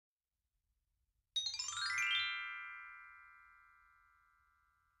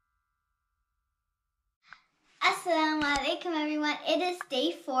Assalamu'alaikum everyone. It is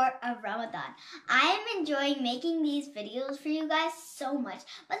day 4 of Ramadan. I am enjoying making these videos for you guys so much.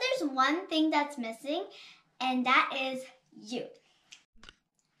 But there's one thing that's missing, and that is you.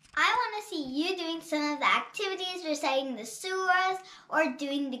 I want to see you doing some of the activities, reciting the surahs, or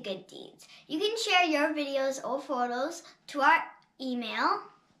doing the good deeds. You can share your videos or photos to our email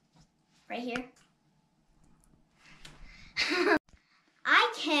right here.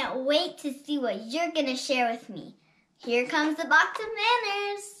 I can't wait to see what you're going to share with me. Here comes the box of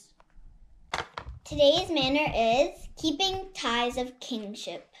manners. Today's manner is keeping ties of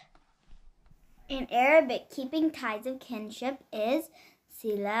kinship. In Arabic, keeping ties of kinship is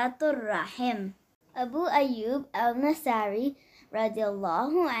Silatul Rahim. Abu Ayyub al-Nasari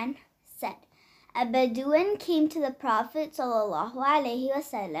radiallahu anh said, a Bedouin came to the Prophet sallallahu alaihi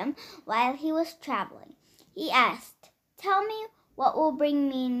wasallam while he was traveling. He asked, tell me what will bring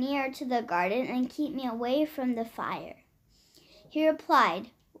me near to the garden and keep me away from the fire? He replied,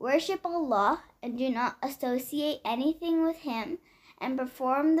 worship Allah and do not associate anything with Him, and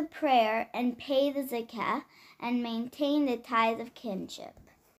perform the prayer and pay the zakah and maintain the ties of kinship.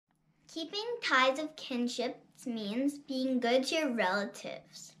 Keeping ties of kinship means being good to your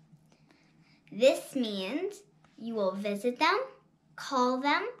relatives. This means you will visit them, call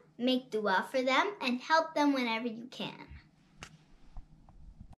them, make dua for them, and help them whenever you can.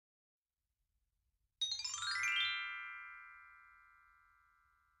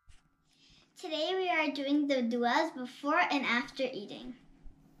 Today we are doing the duas before and after eating.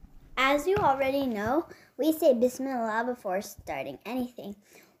 As you already know, we say Bismillah before starting anything.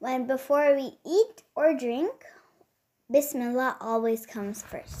 Before we eat or drink, Bismillah always comes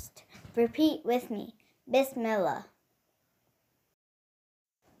first. Repeat with me, Bismillah.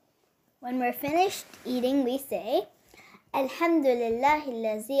 When we're finished eating, we say, Alhamdulillahi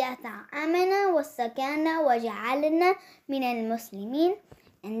allazi at'amana wa sakana wa ja'alana min al-muslimin.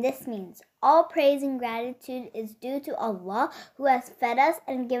 And this means all praise and gratitude is due to Allah, who has fed us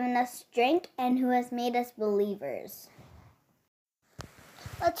and given us strength and who has made us believers.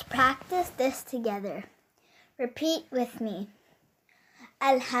 Let's practice this together. Repeat with me.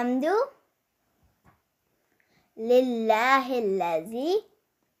 Alhamdu lillahi allazi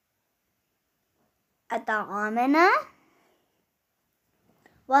at'amana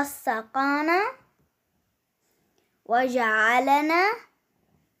wa sakana wa ja'alana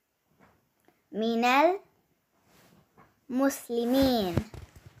minal muslimin.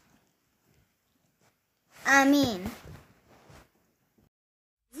 Ameen.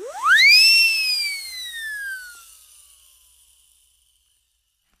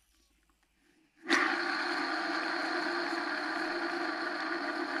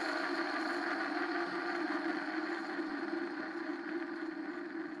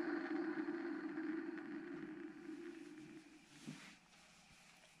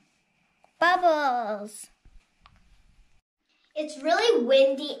 Bubbles. It's really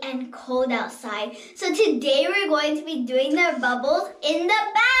windy and cold outside, so today we're going to be doing the bubbles in the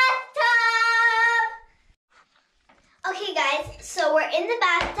bathtub. Okay guys, so we're in the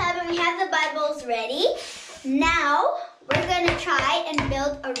bathtub and we have the bubbles ready. Now we're going to try and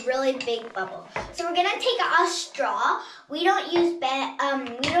build a really big bubble. So we're going to take a straw. We don't use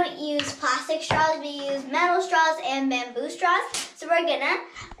plastic straws, we use metal straws and bamboo straws. So we're going to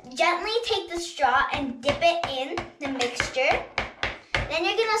gently take the straw and dip it in the mixture. Then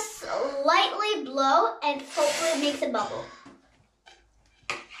you're going to slightly blow and hopefully it makes a bubble.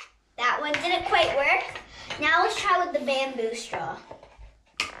 That one didn't quite work. Now let's try with the bamboo straw.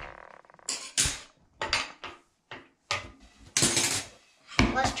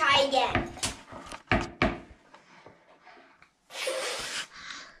 Let's try again.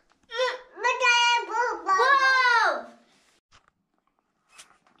 Look at it, whoa!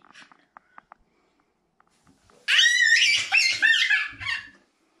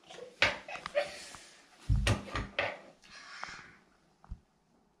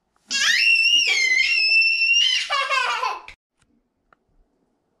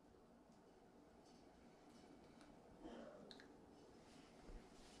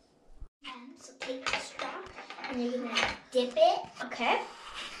 So take the straw and you're gonna dip it, okay?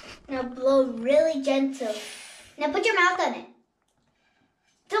 Now blow really gentle. Now put your mouth on it.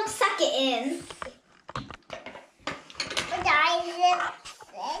 Don't suck it in. Okay.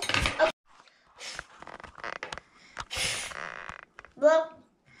 Blow.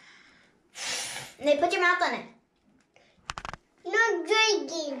 Now put your mouth on it. No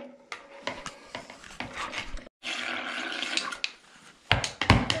drinking.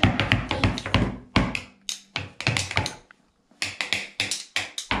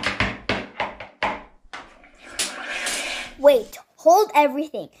 Hold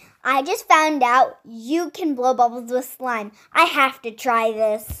everything. I just found out you can blow bubbles with slime. I have to try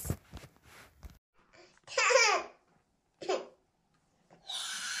this.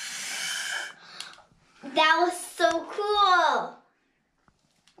 That was so cool.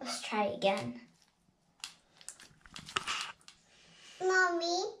 Let's try again.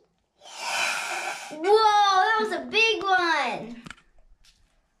 Mommy. Whoa, that was a big one.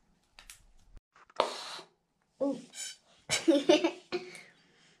 Ooh.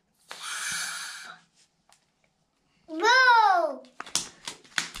 Whoa.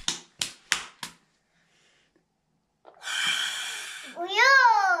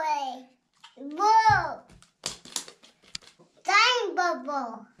 Whoa. Slime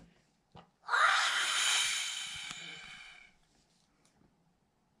bubble.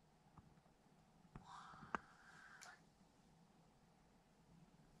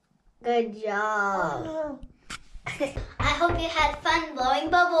 Good job. I hope you had fun blowing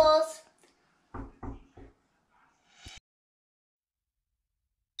bubbles.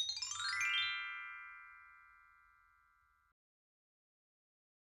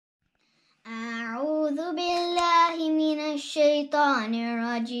 أعوذ بالله من الشيطان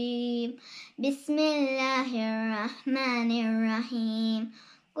الرجيم بسم الله الرحمن الرحيم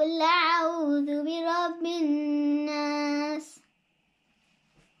قل أعوذ برب الناس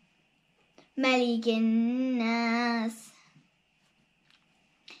ملك الناس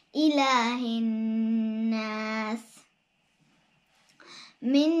إله الناس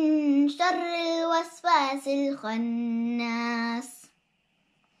من شر الوسواس الخناس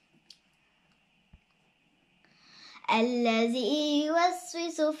الذي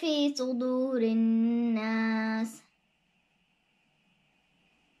يوسوس في صدور الناس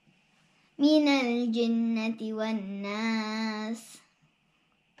من الجنة والناس.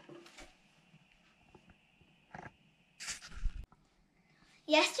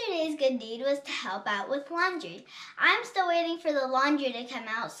 Yesterday's good deed was to help out with laundry. I'm still waiting for the laundry to come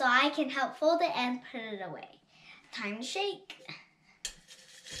out so I can help fold it and put it away. Time to shake.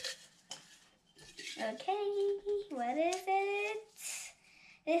 Okay, what is it?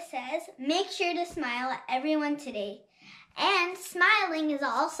 It says, make sure to smile at everyone today. And smiling is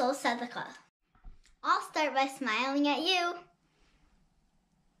also sadaqah. I'll start by smiling at you.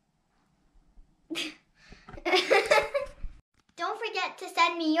 Don't forget to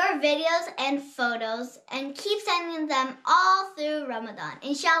send me your videos and photos and keep sending them all through Ramadan.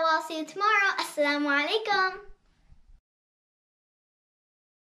 Inshallah, I'll see you tomorrow. Assalamualaikum.